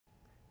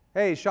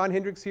Hey, Sean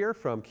Hendricks here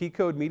from Key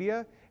Code Media,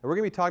 and we're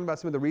going to be talking about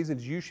some of the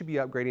reasons you should be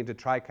upgrading to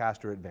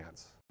TriCaster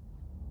Advanced.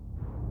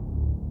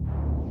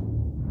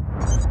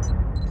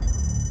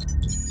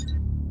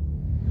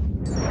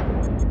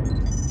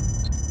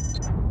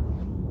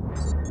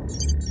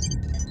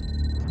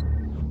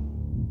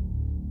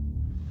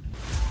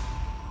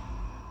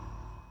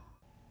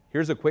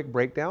 Here's a quick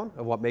breakdown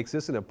of what makes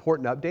this an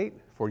important update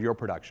for your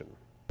production.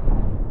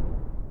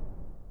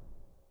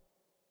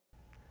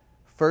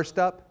 First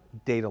up,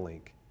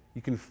 DataLink.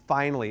 You can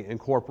finally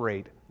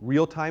incorporate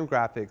real-time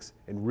graphics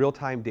and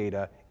real-time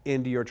data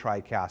into your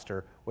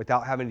TriCaster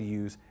without having to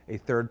use a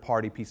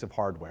third-party piece of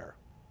hardware.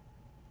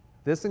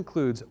 This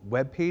includes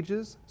web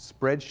pages,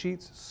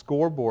 spreadsheets,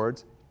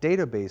 scoreboards,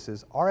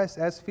 databases,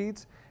 RSS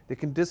feeds that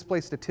can display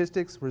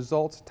statistics,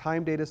 results,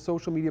 time data,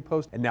 social media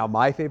posts, and now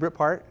my favorite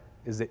part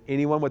is that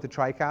anyone with a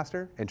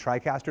TriCaster and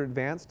TriCaster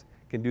Advanced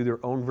can do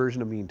their own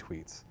version of mean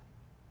tweets.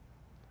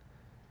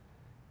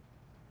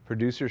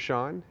 Producer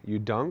Sean, you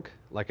dunk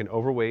like an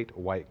overweight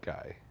white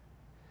guy.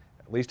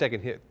 At least I can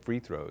hit free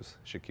throws,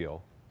 Shaquille.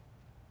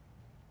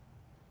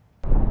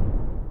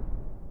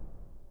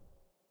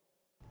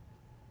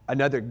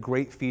 Another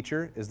great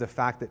feature is the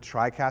fact that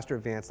TriCaster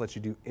Advanced lets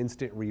you do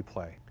instant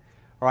replay.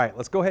 All right,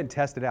 let's go ahead and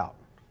test it out.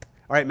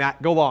 All right, Matt,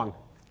 go long.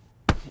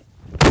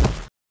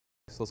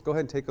 So let's go ahead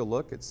and take a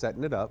look at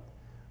setting it up.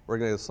 We're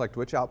going to select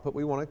which output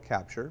we want to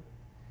capture,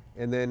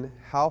 and then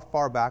how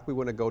far back we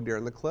want to go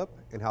during the clip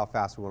and how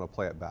fast we want to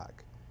play it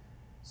back.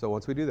 So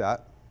once we do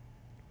that,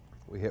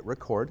 we hit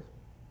record,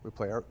 we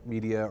play our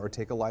media or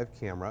take a live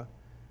camera, and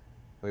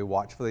we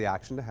watch for the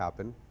action to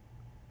happen.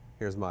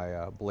 Here's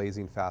my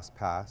blazing fast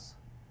pass.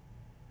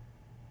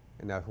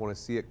 And now if we want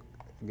to see it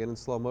again in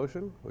slow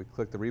motion, we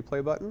click the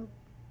replay button,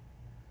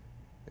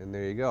 and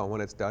there you go. When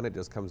it's done, it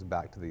just comes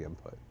back to the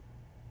input.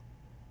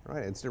 All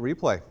right, instant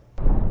replay.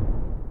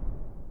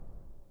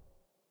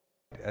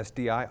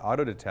 SDI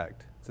Auto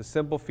Detect. It's a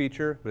simple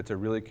feature, but it's a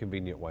really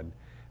convenient one.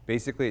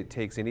 Basically, it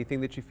takes anything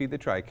that you feed the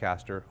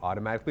TriCaster,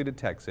 automatically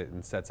detects it,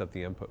 and sets up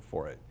the input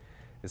for it.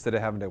 Instead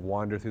of having to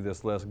wander through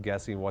this list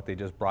guessing what they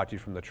just brought you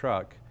from the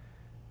truck,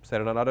 set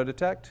it on Auto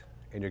Detect,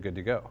 and you're good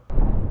to go.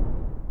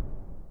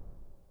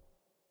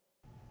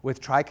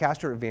 With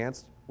TriCaster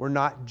Advanced, we're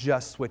not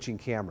just switching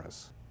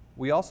cameras.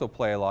 We also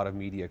play a lot of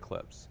media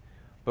clips.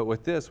 But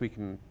with this, we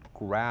can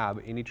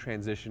grab any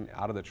transition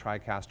out of the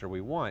TriCaster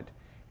we want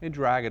and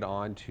drag it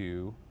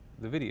onto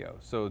the video.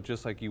 So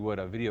just like you would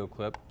a video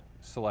clip,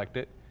 select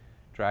it,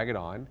 drag it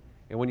on,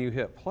 and when you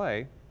hit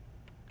play,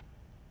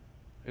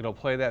 it'll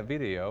play that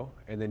video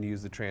and then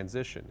use the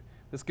transition.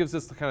 This gives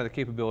us the kind of the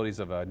capabilities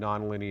of a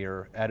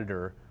nonlinear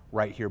editor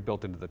right here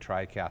built into the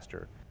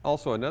TriCaster.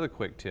 Also, another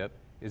quick tip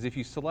is if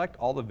you select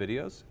all the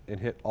videos and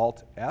hit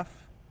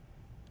Alt-F,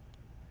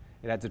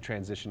 it adds a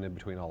transition in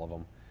between all of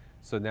them.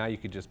 So now you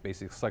could just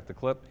basically select the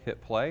clip,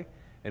 hit play,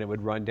 and it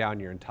would run down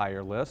your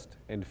entire list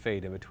and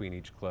fade in between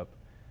each clip.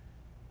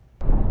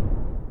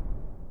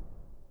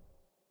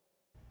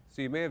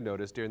 So you may have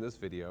noticed during this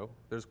video,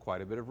 there's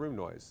quite a bit of room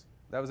noise.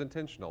 That was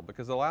intentional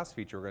because the last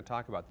feature we're going to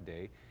talk about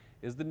today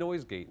is the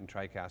noise gate in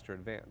TriCaster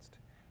Advanced.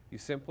 You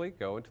simply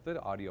go into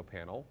the audio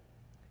panel,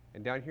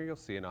 and down here you'll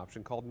see an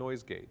option called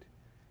noise gate.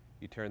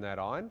 You turn that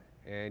on,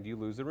 and you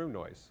lose the room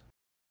noise.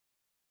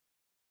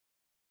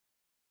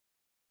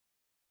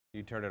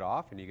 You turn it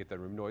off, and you get the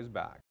room noise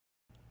back.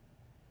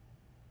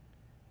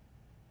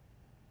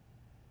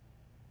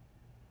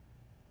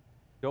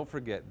 Don't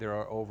forget, there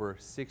are over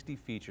 60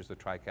 features of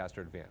TriCaster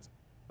Advanced,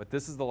 but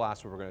this is the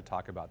last one we're going to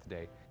talk about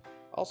today.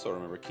 Also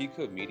remember, Key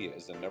Code Media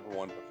is the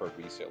 #1 preferred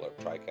reseller of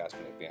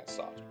TriCaster Advanced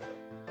software.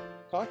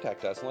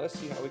 Contact us and let us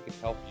see how we can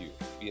help you,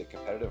 be it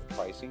competitive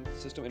pricing,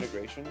 system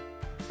integration,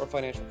 or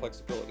financial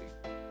flexibility.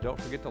 Don't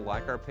forget to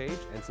like our page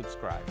and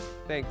subscribe.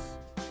 Thanks.